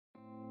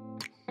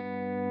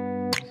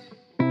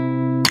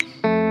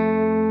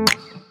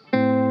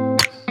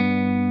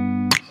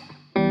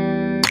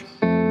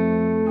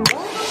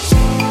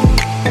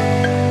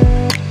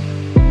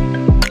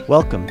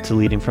Welcome to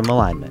Leading from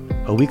Alignment,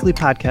 a weekly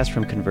podcast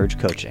from Converge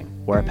Coaching,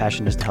 where our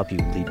passion is to help you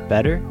lead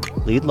better,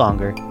 lead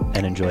longer,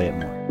 and enjoy it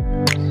more.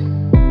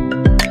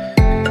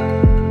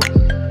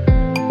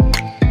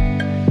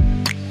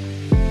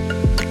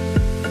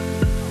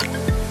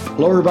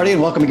 Hello, everybody,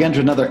 and welcome again to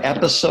another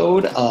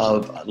episode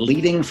of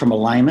Leading from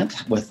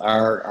Alignment with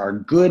our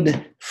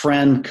good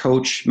friend,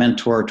 coach,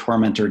 mentor,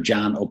 tormentor,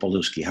 John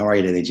Opalewski. How are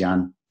you today,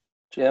 John?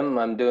 Jim,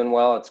 I'm doing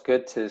well. It's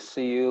good to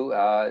see you.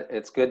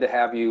 It's good to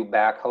have you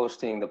back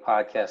hosting the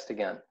podcast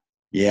again.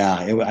 Yeah,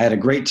 I had a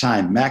great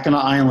time.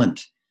 Mackinac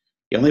Island,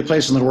 the only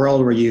place in the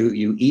world where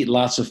you eat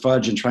lots of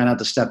fudge and try not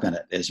to step in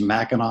it, is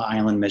Mackinac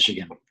Island,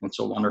 Michigan. It's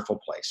a wonderful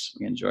place.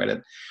 We enjoyed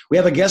it. We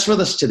have a guest with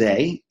us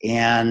today,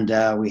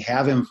 and we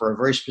have him for a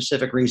very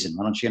specific reason.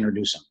 Why don't you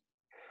introduce him?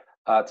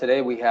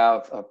 Today we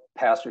have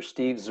Pastor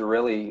Steve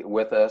Zerilli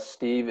with us.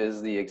 Steve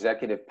is the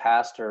executive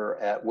pastor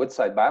at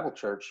Woodside Bible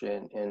Church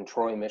in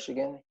Troy,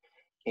 Michigan.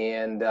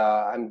 And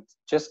I'm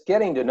just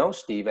getting to know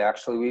Steve,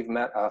 actually. We've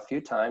met a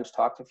few times,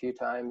 talked a few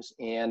times,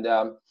 and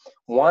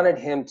wanted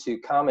him to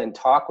come and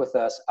talk with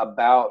us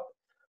about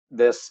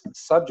this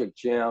subject,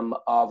 Jim,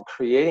 of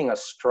creating a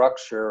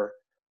structure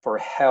for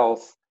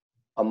health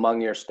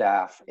among your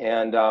staff.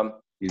 And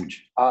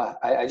Huge.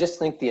 I just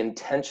think the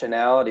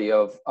intentionality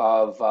of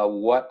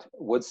what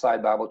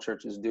Woodside Bible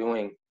Church is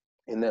doing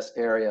in this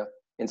area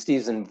and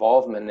Steve's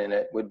involvement in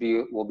it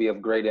will be of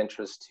great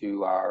interest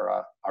to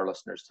our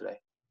listeners today.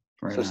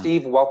 Right so, on.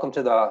 Steve, welcome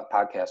to the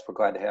podcast. We're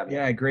glad to have you.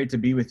 Yeah, great to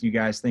be with you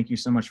guys. Thank you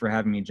so much for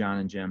having me, John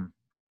and Jim.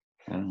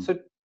 So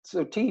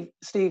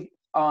Steve,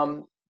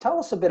 tell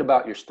us a bit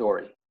about your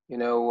story. You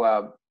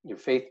know, your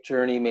faith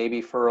journey,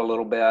 maybe for a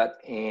little bit,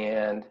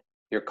 and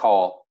your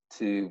call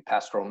to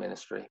pastoral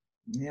ministry.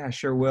 Yeah,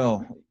 sure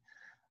will.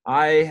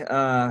 I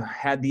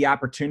had the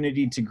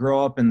opportunity to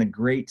grow up in the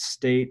great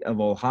state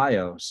of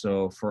Ohio.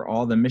 So for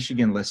all the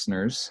Michigan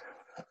listeners,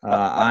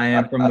 I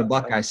am from the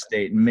Buckeye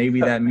State. And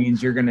maybe that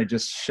means you're going to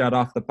just shut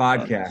off the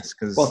podcast.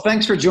 Well,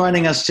 thanks for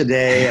joining us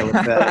today with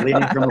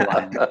Leading from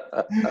Alignment.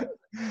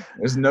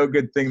 There's no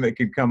good thing that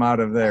could come out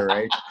of there,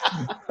 right?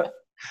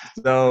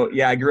 So,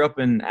 yeah, I grew up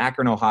in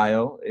Akron,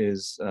 Ohio,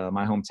 is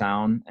my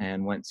hometown,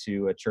 and went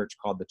to a church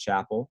called The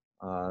Chapel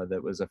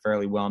that was a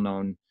fairly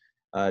well-known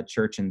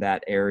church in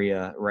that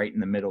area, right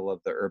in the middle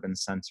of the urban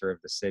center of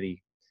the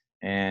city.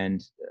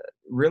 And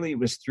really it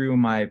was through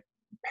my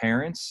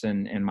parents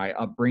and my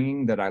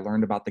upbringing that I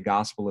learned about the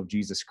gospel of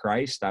Jesus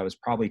Christ. I was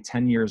probably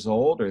 10 years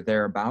old or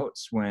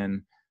thereabouts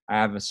when I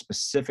have a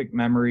specific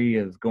memory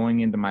of going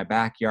into my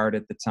backyard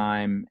at the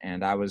time.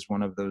 And I was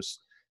one of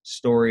those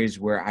stories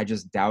where I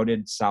just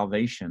doubted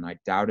salvation. I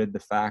doubted the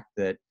fact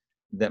that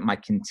my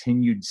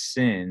continued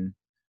sin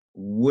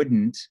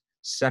wouldn't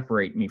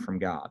separate me from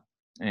God.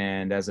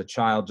 And as a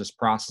child, just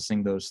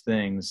processing those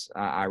things,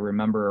 I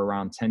remember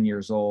around 10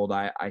 years old,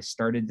 I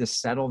started to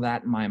settle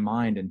that in my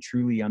mind and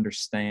truly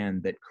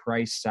understand that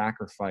Christ's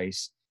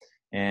sacrifice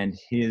and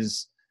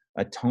his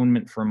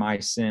atonement for my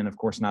sin, of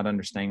course, not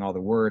understanding all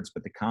the words,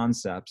 but the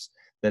concepts,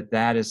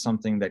 that is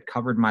something that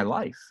covered my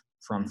life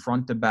from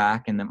front to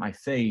back, and that my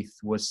faith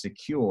was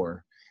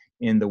secure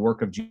in the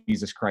work of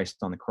Jesus Christ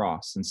on the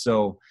cross. And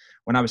so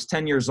when I was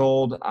 10 years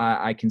old,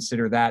 I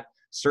consider that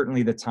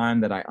certainly the time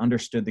that I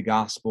understood the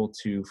gospel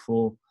to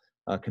full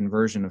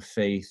conversion of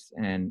faith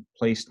and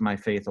placed my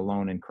faith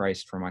alone in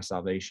Christ for my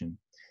salvation.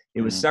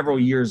 It was several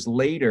years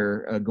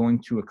later,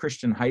 going to a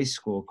Christian high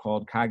school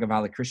called Cuyahoga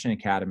Valley Christian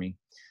Academy,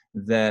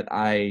 that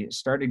I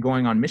started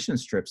going on mission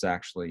trips,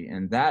 actually.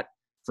 And that,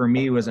 for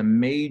me, was a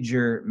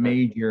major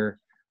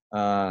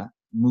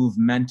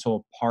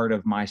movemental part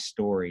of my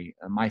story.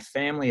 My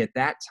family at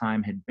that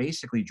time had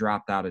basically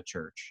dropped out of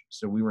church,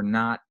 so we were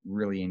not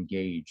really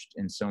engaged.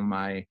 And so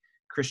my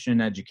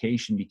Christian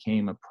education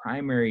became a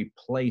primary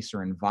place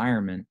or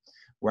environment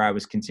where I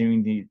was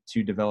continuing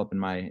to develop in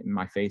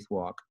my faith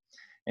walk.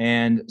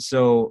 And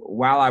so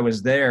while I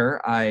was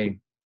there, I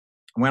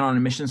went on a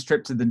missions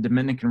trip to the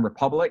Dominican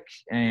Republic.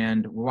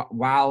 And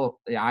while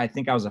I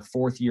think I was a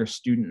fourth year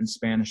student in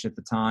Spanish at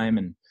the time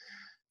and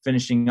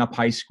finishing up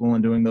high school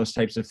and doing those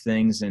types of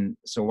things. And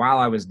so while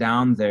I was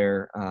down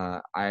there,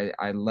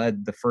 I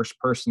led the first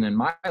person in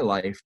my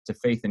life to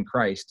faith in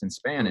Christ in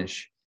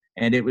Spanish.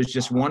 And it was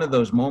just one of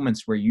those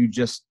moments where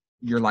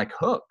you're like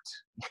hooked.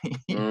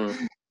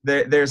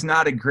 There's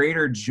not a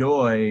greater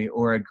joy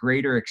or a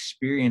greater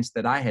experience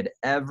that I had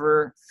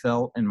ever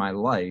felt in my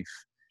life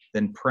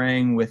than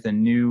praying with a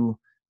new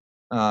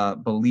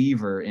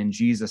believer in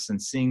Jesus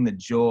and seeing the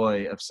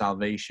joy of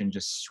salvation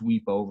just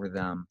sweep over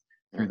them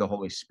through the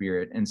Holy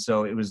Spirit. And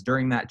so it was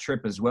during that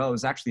trip as well. It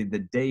was actually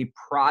the day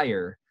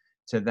prior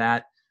to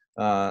that,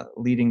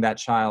 leading that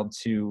child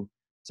to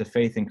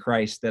faith in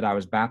Christ, that I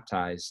was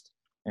baptized.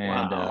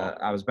 And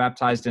I was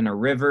baptized in a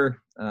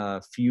river,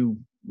 a few,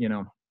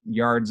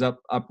 yards up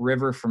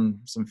river from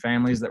some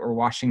families that were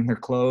washing their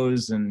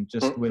clothes, and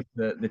just with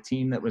the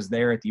team that was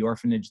there at the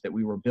orphanage that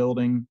we were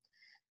building.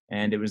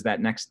 And it was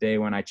that next day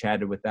when I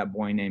chatted with that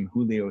boy named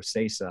Julio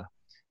Cesa,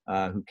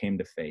 who came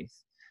to faith.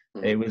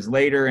 It was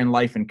later in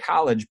life in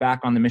college, back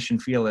on the mission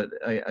field.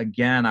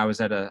 Again, I was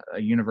at a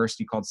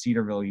university called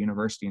Cedarville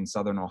University in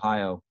Southern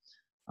Ohio.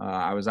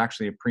 I was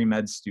actually a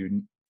pre-med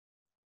student,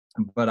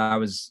 but I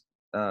was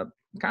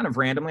kind of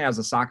randomly, I was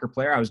a soccer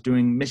player. I was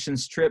doing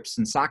missions trips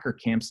and soccer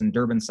camps in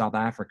Durban, South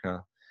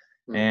Africa.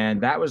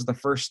 And that was the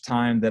first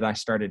time that I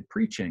started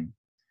preaching.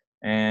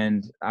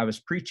 And I was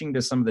preaching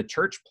to some of the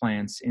church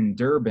plants in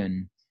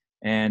Durban.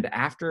 And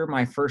after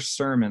my first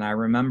sermon, I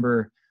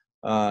remember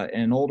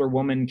an older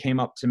woman came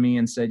up to me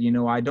and said, you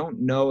know, I don't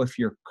know if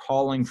your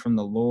calling from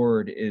the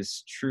Lord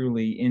is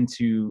truly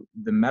into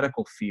the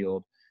medical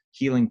field,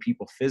 healing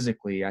people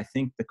physically. I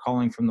think the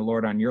calling from the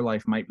Lord on your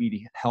life might be to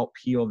help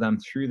heal them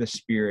through the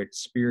Spirit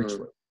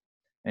spiritually,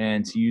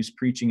 and to use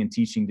preaching and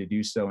teaching to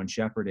do so, and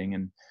shepherding.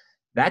 And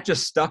that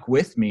just stuck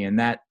with me. And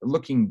that,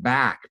 looking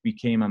back,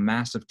 became a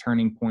massive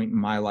turning point in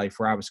my life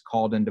where I was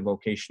called into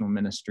vocational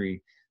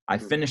ministry. I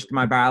finished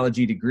my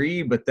biology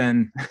degree, but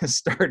then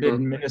started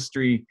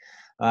ministry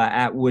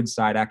at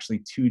Woodside,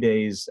 actually 2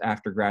 days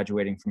after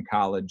graduating from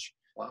college.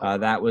 Wow.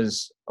 That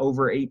was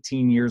over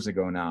 18 years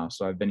ago now.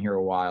 So I've been here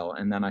a while.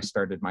 And then I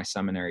started my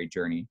seminary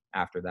journey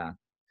after that.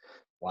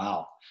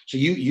 Wow. So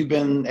you've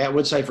been at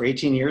Woodside for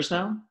 18 years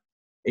now?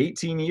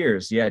 18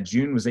 years. Yeah.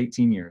 June was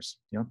 18 years.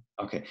 Yep.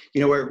 Okay. You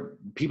know, where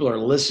people are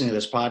listening to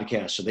this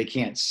podcast, so they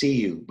can't see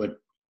you, but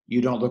you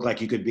don't look like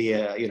you could be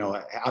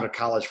out of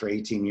college for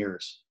 18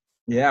 years.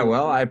 Yeah,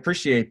 well, I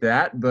appreciate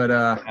that, but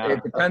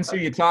it depends who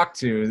you talk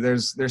to.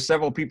 There's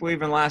several people.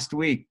 Even last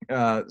week,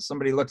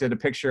 somebody looked at a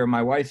picture of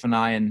my wife and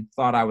I and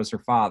thought I was her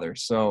father.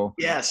 So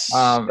yes,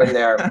 been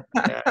there.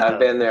 I've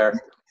been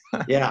there.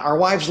 Yeah, our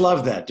wives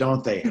love that,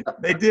 don't they?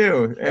 They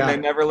do, and they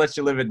never let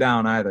you live it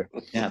down either.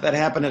 Yeah, that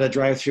happened at a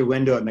drive-through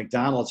window at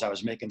McDonald's. I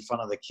was making fun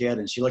of the kid,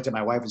 and she looked at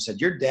my wife and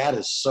said, "Your dad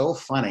is so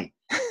funny."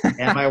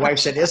 And my wife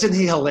said, "Isn't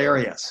he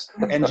hilarious?"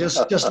 And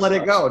just let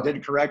it go.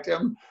 Didn't correct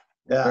him.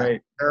 Yeah,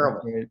 Right.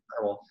 Terrible, Right.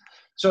 terrible.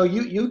 So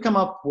you come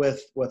up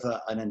with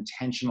an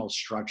intentional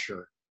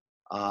structure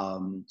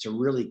to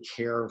really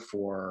care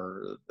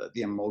for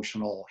the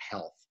emotional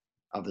health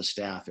of the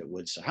staff at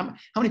Woodside. How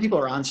many people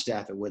are on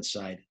staff at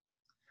Woodside?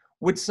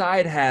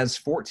 Woodside has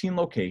 14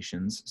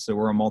 locations, so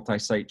we're a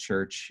multi-site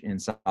church in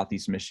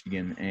Southeast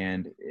Michigan,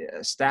 and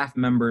staff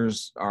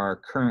members are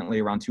currently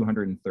around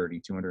 230,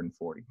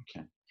 240.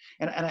 Okay.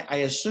 And I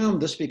assume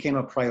this became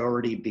a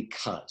priority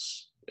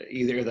because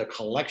either the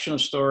collection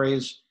of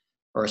stories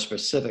or a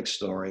specific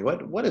story.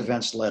 What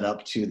events led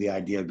up to the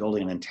idea of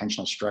building an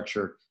intentional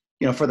structure,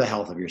 for the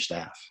health of your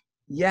staff?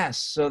 Yes,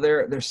 so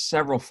there's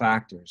several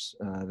factors.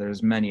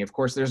 There's many. Of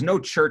course, there's no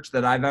church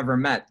that I've ever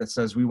met that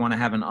says we want to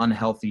have an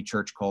unhealthy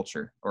church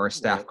culture or a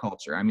staff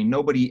culture. I mean,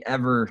 nobody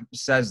ever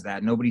says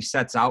that. Nobody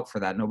sets out for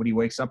that. Nobody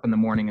wakes up in the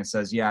morning and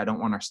says, yeah, I don't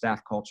want our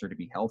staff culture to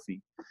be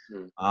healthy.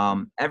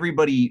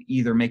 Everybody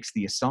either makes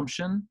the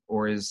assumption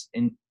or is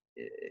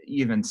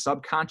even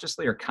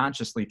subconsciously or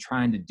consciously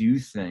trying to do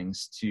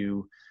things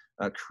to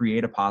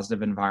create a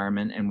positive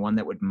environment, and one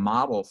that would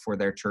model for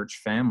their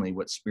church family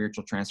what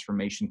spiritual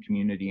transformation,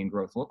 community, and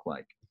growth look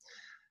like.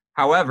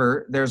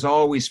 However, there's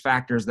always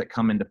factors that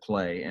come into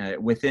play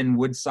within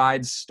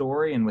Woodside's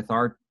story, and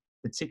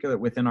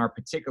within our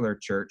particular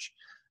church.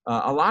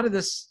 A lot of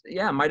this,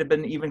 might have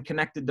been even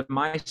connected to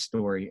my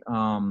story.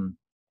 And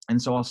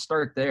so I'll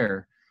start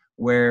there,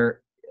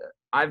 where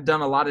I've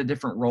done a lot of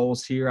different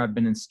roles here. I've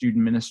been in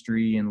student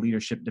ministry and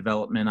leadership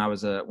development. I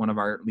was one of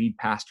our lead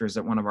pastors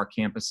at one of our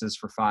campuses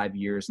for 5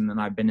 years. And then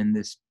I've been in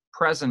this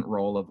present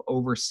role of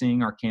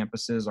overseeing our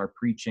campuses, our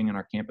preaching, and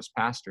our campus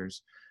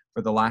pastors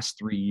for the last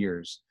 3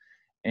 years.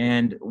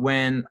 And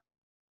when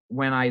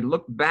I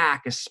look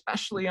back,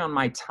 especially on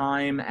my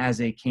time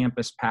as a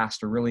campus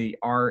pastor, really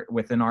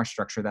within our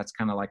structure, that's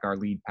kind of like our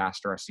lead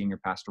pastor, our senior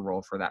pastor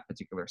role for that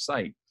particular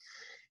site.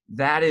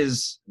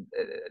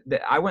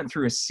 I went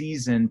through a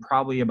season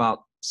probably about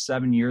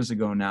 7 years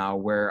ago now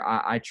where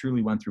I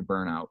truly went through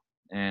burnout,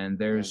 and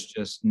there's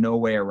just no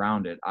way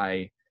around it.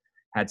 I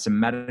had some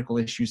medical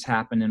issues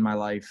happen in my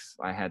life.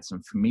 I had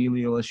some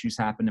familial issues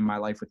happen in my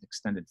life with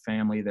extended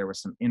family. There were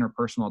some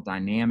interpersonal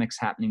dynamics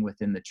happening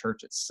within the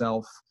church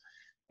itself.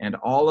 And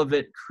all of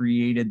it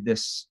created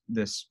this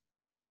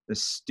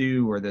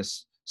stew or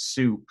this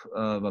soup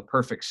of a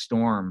perfect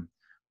storm,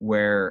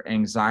 where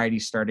anxiety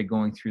started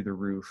going through the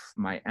roof.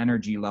 My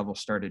energy level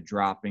started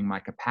dropping.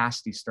 My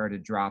capacity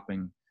started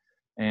dropping.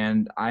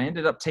 And I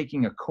ended up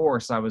taking a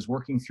course. I was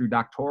working through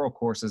doctoral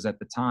courses at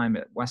the time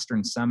at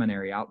Western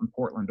Seminary out in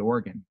Portland,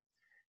 Oregon.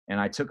 And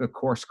I took a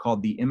course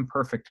called The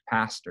Imperfect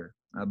Pastor,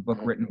 a book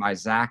written by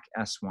Zach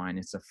Eswine.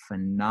 It's a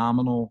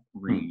phenomenal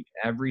read.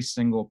 Every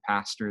single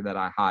pastor that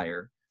I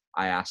hire,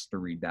 I ask to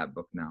read that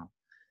book now.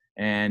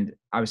 And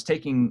I was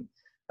taking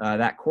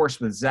that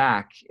course with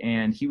Zach,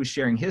 and he was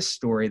sharing his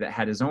story that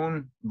had his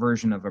own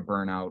version of a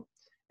burnout.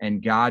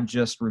 And God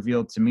just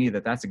revealed to me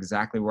that that's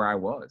exactly where I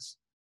was.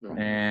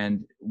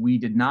 And we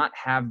did not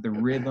have the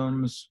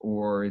rhythms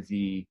or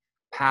the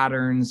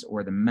patterns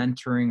or the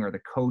mentoring or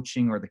the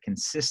coaching or the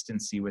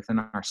consistency within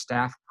our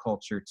staff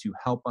culture to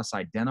help us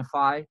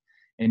identify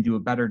and do a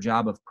better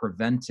job of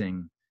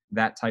preventing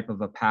that type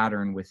of a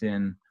pattern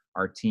within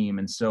our team.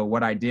 And so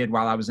what I did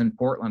while I was in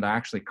Portland, I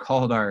actually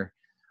called our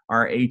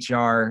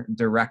HR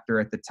director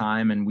at the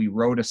time, and we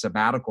wrote a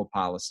sabbatical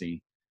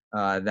policy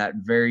that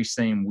very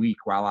same week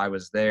while I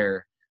was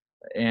there.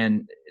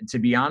 And to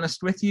be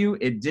honest with you,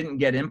 it didn't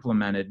get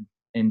implemented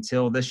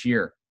until this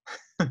year.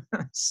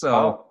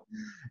 So,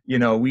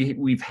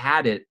 we've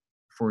had it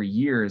for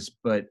years,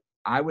 but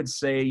I would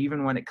say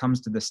even when it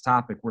comes to this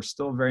topic, we're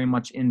still very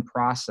much in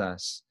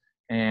process,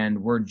 and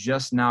we're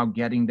just now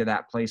getting to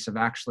that place of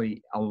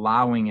actually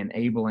allowing,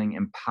 enabling,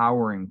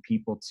 empowering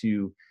people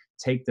to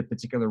take the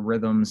particular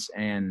rhythms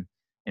and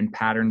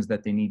patterns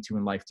that they need to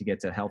in life to get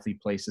to healthy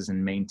places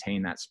and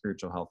maintain that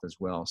spiritual health as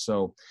well.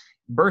 So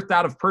birthed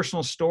out of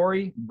personal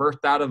story,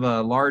 birthed out of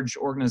a large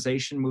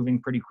organization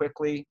moving pretty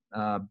quickly,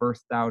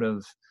 birthed out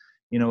of,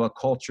 a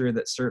culture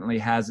that certainly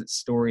has its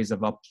stories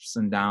of ups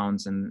and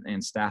downs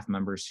and staff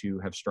members who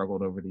have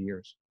struggled over the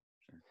years.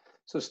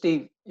 So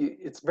Steve,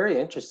 it's very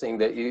interesting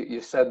that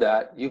you said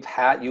that you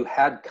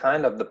had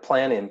kind of the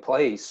plan in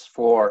place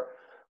for,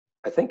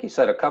 I think you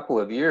said a couple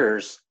of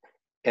years,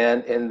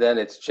 and then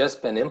it's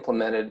just been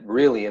implemented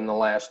really in the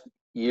last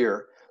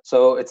year.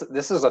 So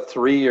this is a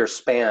 3-year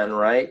span,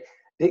 right?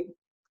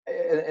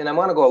 And I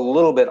want to go a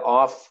little bit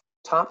off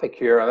topic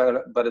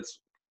here, but it's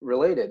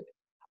related.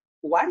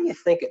 Why do you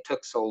think it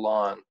took so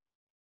long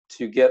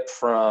to get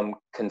from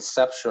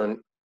conception,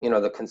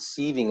 the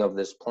conceiving of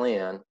this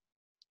plan,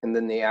 and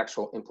then the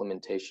actual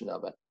implementation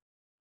of it?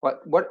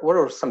 What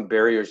are some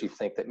barriers you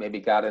think that maybe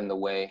got in the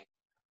way?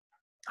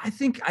 I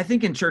think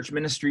in church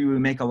ministry, we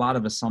make a lot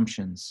of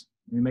assumptions.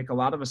 We make a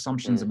lot of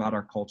assumptions about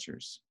our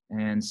cultures.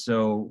 And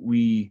so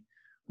we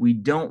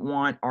don't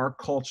want our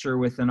culture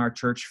within our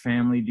church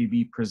family to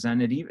be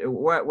presented,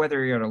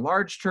 whether you're at a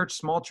large church,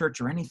 small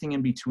church, or anything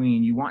in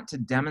between. You want to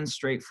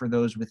demonstrate for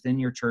those within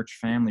your church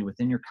family,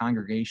 within your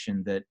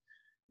congregation,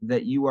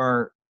 that you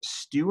are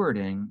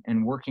stewarding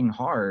and working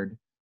hard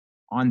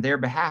on their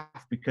behalf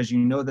because you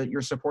know that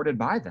you're supported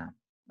by them.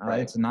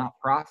 Right. It's a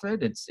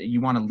not-profit. You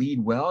want to lead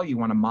well. You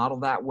want to model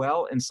that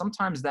well. And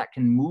sometimes that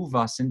can move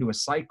us into a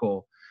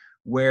cycle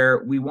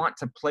where we want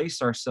to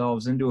place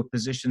ourselves into a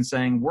position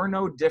saying we're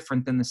no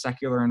different than the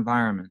secular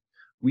environment.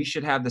 We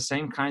should have the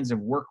same kinds of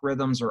work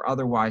rhythms or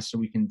otherwise so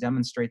we can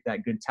demonstrate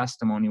that good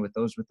testimony with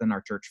those within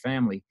our church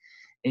family.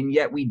 And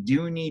yet we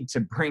do need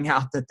to bring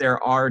out that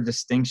there are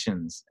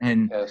distinctions.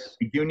 And yes,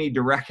 we do need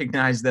to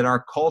recognize that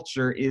our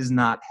culture is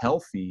not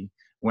healthy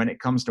when it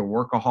comes to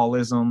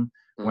workaholism,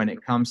 when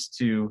it comes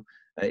to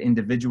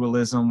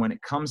individualism, when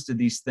it comes to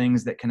these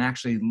things that can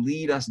actually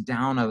lead us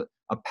down a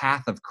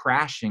path of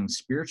crashing,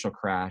 spiritual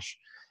crash.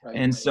 right.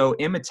 And so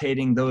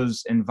imitating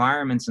those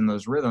environments and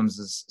those rhythms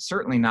is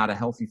certainly not a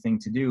healthy thing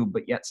to do,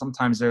 but yet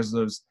sometimes there's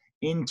those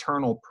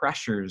internal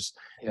pressures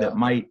that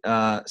might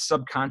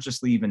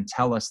subconsciously even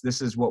tell us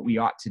this is what we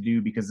ought to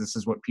do because this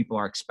is what people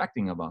are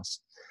expecting of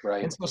us.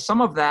 Right. And so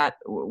some of that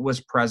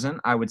was present,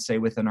 I would say,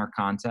 within our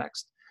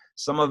context.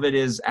 Some of it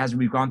is, as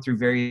we've gone through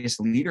various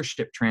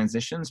leadership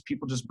transitions,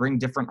 people just bring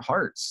different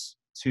hearts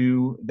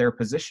to their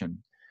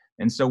position.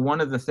 And so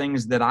one of the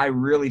things that I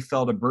really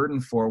felt a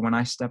burden for when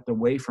I stepped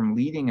away from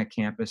leading a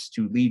campus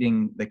to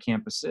leading the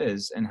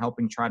campuses and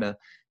helping try to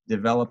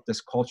develop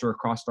this culture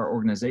across our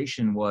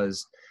organization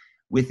was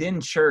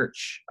within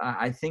church.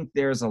 I think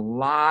there's a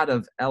lot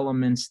of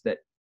elements that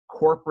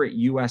corporate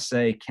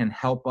USA can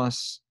help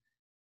us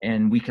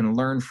and we can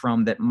learn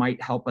from that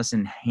might help us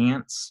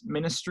enhance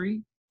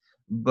ministry.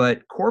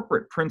 But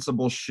corporate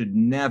principles should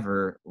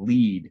never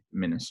lead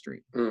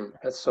ministry.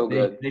 That's so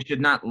good. They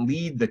should not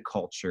lead the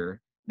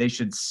culture. They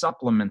should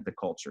supplement the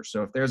culture.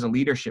 So if there's a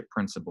leadership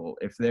principle,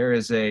 if there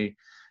is a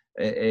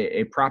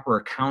proper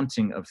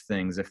accounting of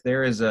things, if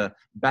there is a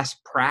best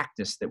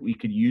practice that we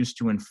could use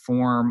to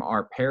inform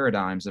our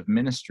paradigms of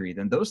ministry,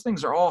 then those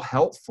things are all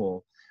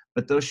helpful,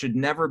 but those should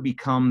never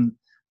become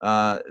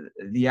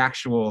the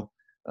actual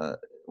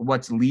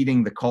what's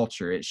leading the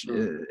culture.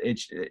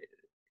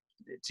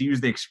 To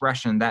use the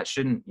expression, that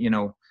shouldn't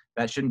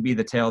be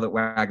the tail that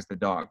wags the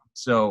dog.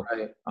 So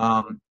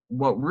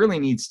what really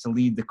needs to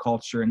lead the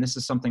culture, and this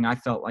is something I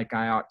felt like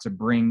I ought to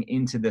bring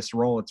into this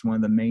role, it's one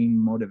of the main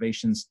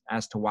motivations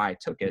as to why I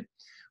took it,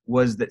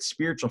 was that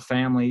spiritual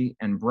family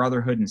and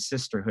brotherhood and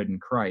sisterhood in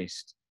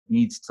Christ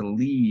needs to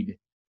lead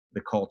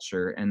the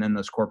culture, and then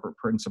those corporate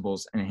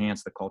principles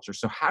enhance the culture.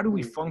 So how do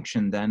we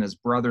function then as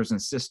brothers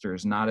and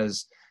sisters, not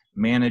as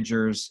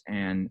managers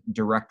and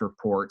direct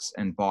reports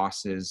and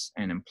bosses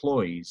and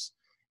employees?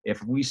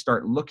 If we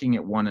start looking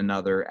at one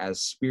another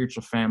as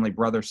spiritual family,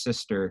 brother,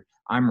 sister,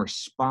 I'm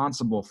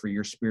responsible for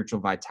your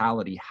spiritual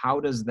vitality. How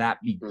does that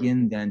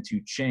begin then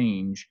to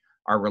change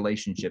our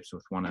relationships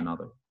with one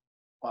another?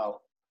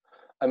 Wow.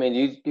 I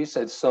mean, you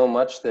said so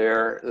much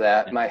there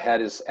that my head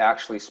is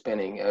actually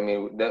spinning. I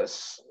mean,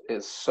 this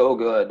is so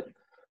good.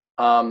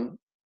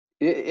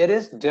 It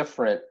is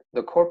different.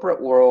 The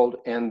corporate world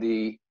and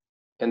the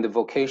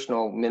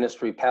vocational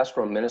ministry,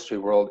 pastoral ministry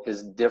world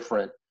is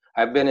different.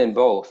 I've been in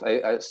both.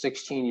 I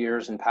 16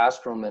 years in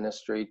pastoral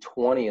ministry,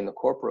 20 in the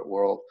corporate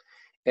world.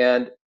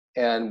 And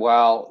And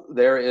while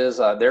there is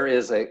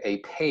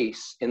a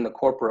pace in the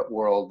corporate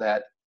world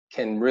that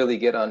can really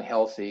get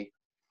unhealthy,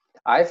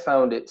 I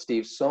found it,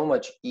 Steve, so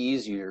much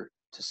easier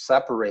to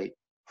separate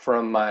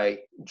from my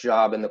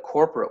job in the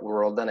corporate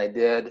world than I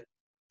did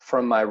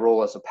from my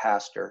role as a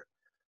pastor.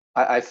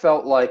 I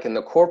felt like in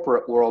the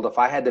corporate world, if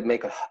I had to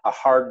make a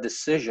hard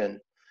decision,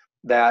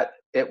 that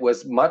there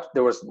was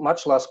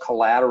much less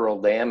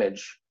collateral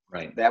damage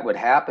Right. that would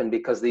happen,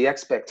 because the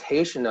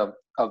expectation of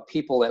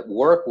people at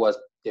work was,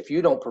 if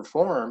you don't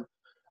perform,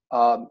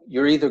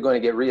 you're either going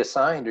to get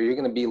reassigned or you're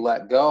going to be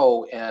let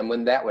go. And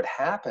when that would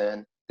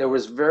happen, there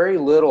was very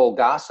little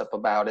gossip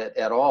about it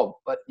at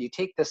all. But you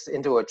take this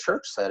into a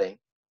church setting,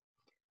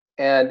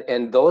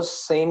 and those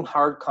same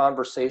hard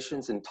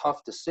conversations and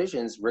tough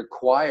decisions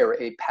require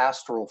a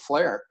pastoral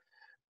flair,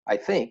 I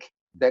think,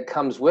 that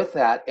comes with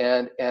that.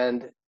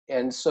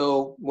 And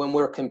so when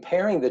we're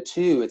comparing the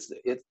two,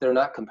 they're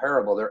not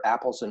comparable. They're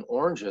apples and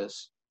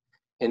oranges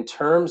in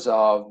terms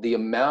of the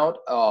amount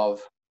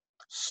of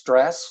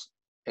stress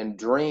and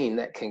drain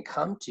that can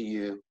come to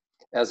you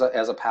as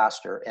a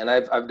pastor. And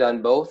I've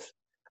done both.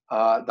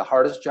 The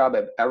hardest job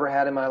I've ever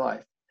had in my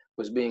life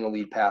was being a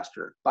lead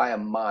pastor by a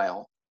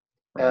mile.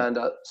 Right. And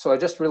so I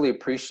just really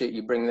appreciate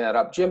you bringing that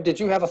up. Jim, did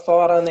you have a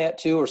thought on that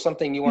too, or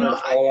something you wanted to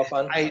follow up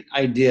on?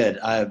 I did.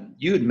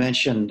 You had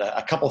mentioned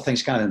a couple of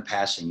things kind of in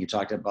passing. You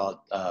talked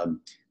about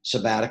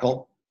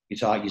sabbatical.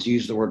 You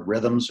used the word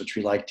rhythms, which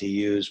we like to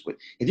use.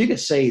 If you could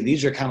say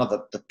these are kind of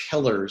the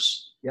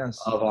pillars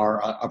of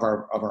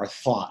our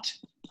thought.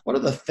 What are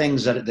the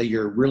things that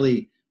you're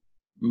really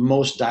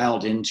most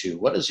dialed into?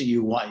 What is it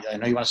you want? I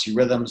know you want to see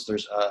rhythms.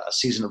 There's a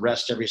season of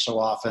rest every so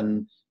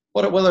often.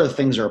 What other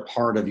things are a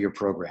part of your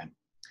program?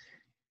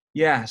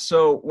 Yeah,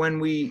 so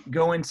when we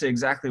go into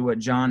exactly what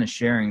John is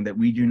sharing, that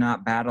we do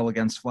not battle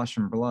against flesh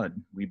and blood,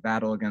 we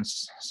battle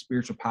against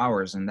spiritual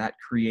powers, and that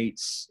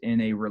creates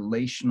in a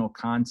relational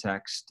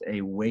context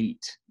a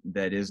weight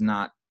that is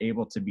not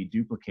able to be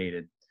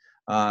duplicated.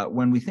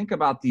 When we think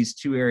about these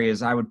two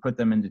areas, I would put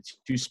them into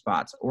two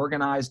spots: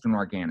 organized and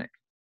organic.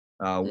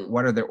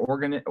 What are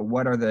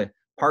the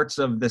parts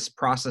of this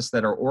process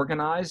that are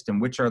organized, and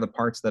which are the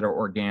parts that are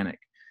organic?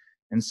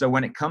 And so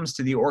when it comes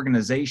to the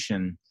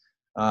organization,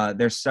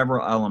 there's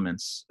several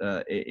elements.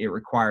 It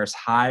requires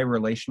high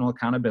relational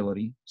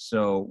accountability.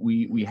 So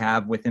we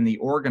have within the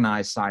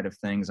organized side of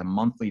things a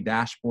monthly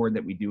dashboard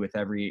that we do with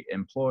every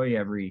employee,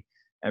 every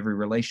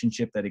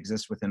relationship that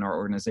exists within our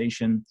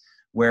organization,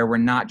 where we're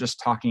not just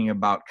talking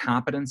about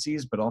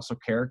competencies, but also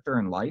character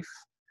and life.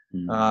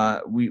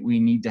 We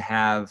need to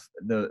have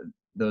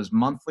those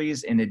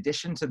monthlies in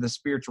addition to the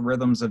spiritual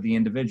rhythms of the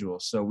individual.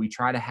 So we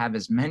try to have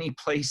as many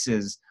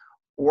places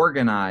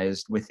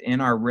organized within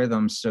our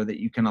rhythms so that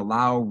you can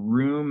allow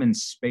room and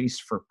space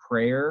for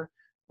prayer,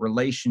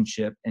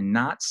 relationship, and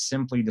not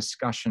simply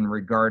discussion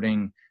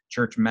regarding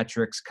church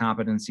metrics,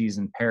 competencies,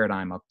 and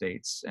paradigm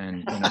updates,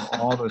 and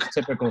all those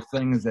typical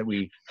things that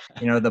we,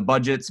 the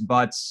budgets,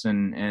 butts,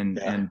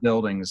 and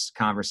buildings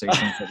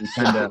conversations that we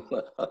tend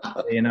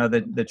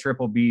to, the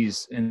triple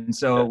Bs. And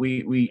so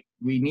we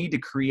need to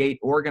create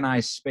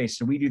organized space.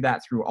 So we do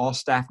that through all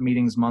staff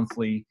meetings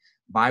monthly,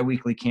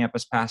 biweekly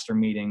campus pastor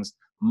meetings,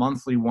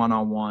 monthly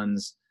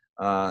one-on-ones.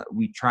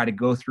 We try to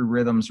go through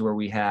rhythms where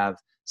we have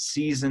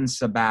season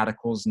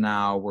sabbaticals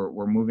now.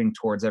 We're moving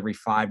towards every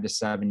 5 to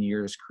 7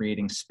 years,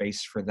 creating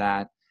space for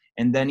that.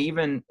 And then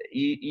even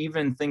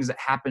things that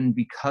happen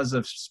because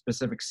of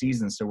specific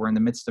seasons. So we're in the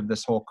midst of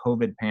this whole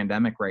COVID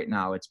pandemic right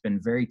now. It's been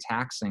very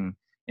taxing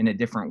in a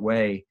different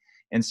way.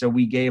 And so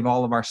we gave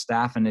all of our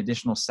staff an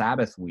additional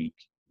Sabbath week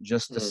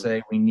just to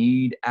say we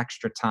need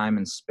extra time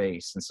and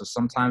space. And so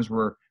sometimes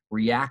we're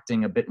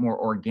reacting a bit more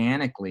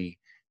organically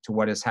to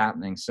what is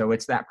happening. So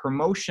it's that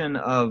promotion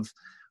of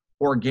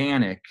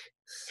organic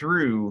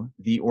through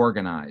the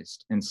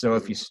organized. And so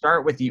if you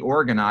start with the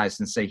organized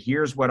and say,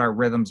 here's what our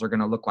rhythms are going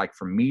to look like,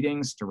 from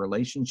meetings to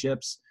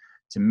relationships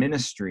to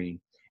ministry,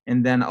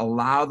 and then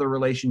allow the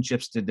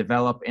relationships to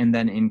develop and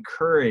then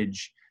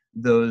encourage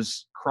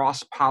those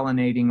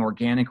cross-pollinating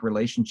organic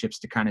relationships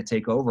to kind of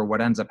take over, what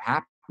ends up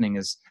happening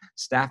is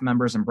staff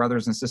members and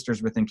brothers and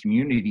sisters within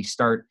community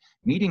start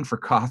meeting for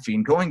coffee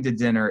and going to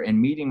dinner and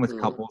meeting with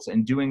couples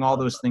and doing all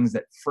those things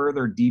that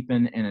further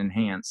deepen and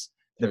enhance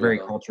the very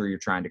culture you're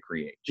trying to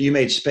create. So you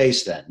made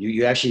space then.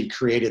 You actually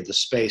created the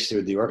space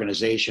through the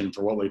organization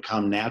for what would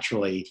come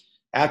naturally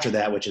after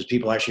that, which is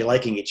people actually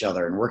liking each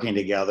other and working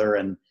together.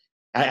 And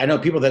I know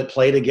people that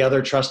play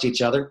together trust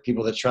each other.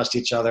 People that trust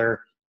each other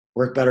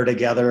work better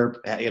together,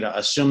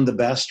 assume the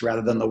best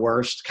rather than the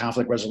worst.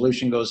 Conflict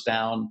resolution goes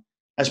down.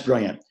 That's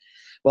brilliant.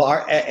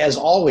 Well, as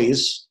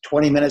always,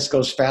 20 minutes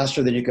goes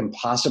faster than you can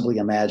possibly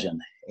imagine.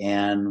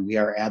 And we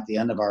are at the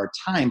end of our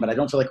time, but I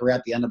don't feel like we're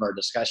at the end of our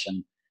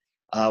discussion.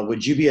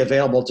 Would you be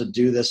available to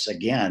do this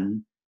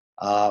again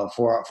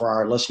for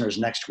our listeners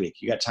next week?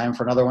 You got time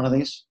for another one of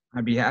these?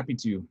 I'd be happy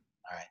to.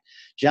 All right.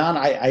 John,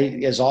 I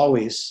as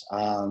always,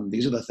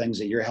 these are the things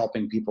that you're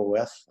helping people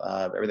with,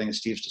 everything that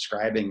Steve's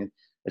describing.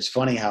 It's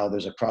funny how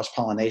there's a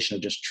cross-pollination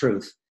of just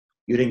truth.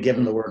 You didn't give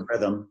them the word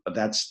rhythm, but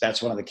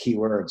that's one of the key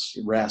words: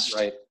 rest,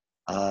 Right.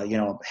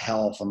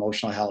 Health,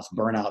 emotional health,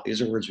 burnout.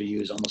 These are words we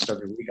use almost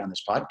every week on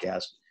this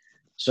podcast.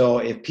 So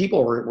if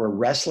people were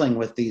wrestling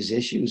with these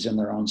issues in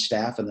their own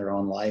staff and their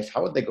own life,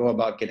 how would they go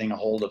about getting a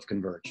hold of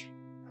Converge?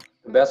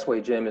 The best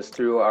way, Jim, is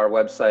through our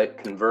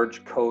website,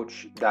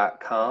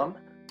 convergecoach.com.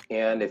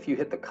 And if you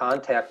hit the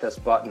contact us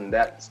button,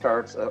 that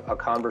starts a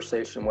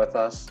conversation with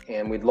us.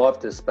 And we'd love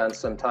to spend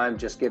some time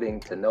just getting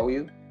to know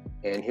you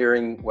and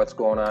hearing what's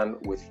going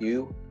on with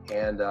you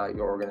and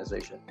your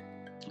organization.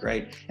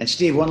 Great. And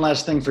Steve, one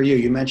last thing for you.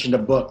 You mentioned a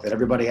book that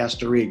everybody has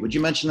to read. Would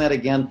you mention that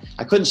again?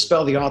 I couldn't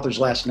spell the author's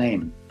last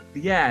name.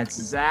 Yeah, it's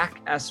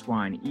Zach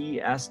Eswine,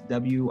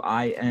 Eswine,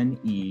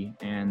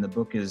 and the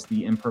book is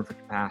The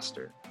Imperfect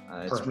Pastor.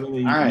 It's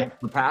really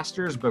for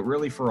pastors, but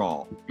really for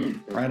all.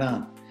 Right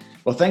on.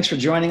 Well, thanks for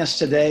joining us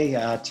today.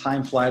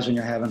 Time flies when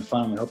you're having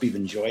fun. We hope you've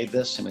enjoyed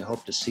this, and we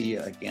hope to see you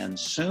again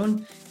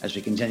soon as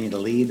we continue to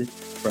lead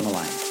from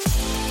alignment.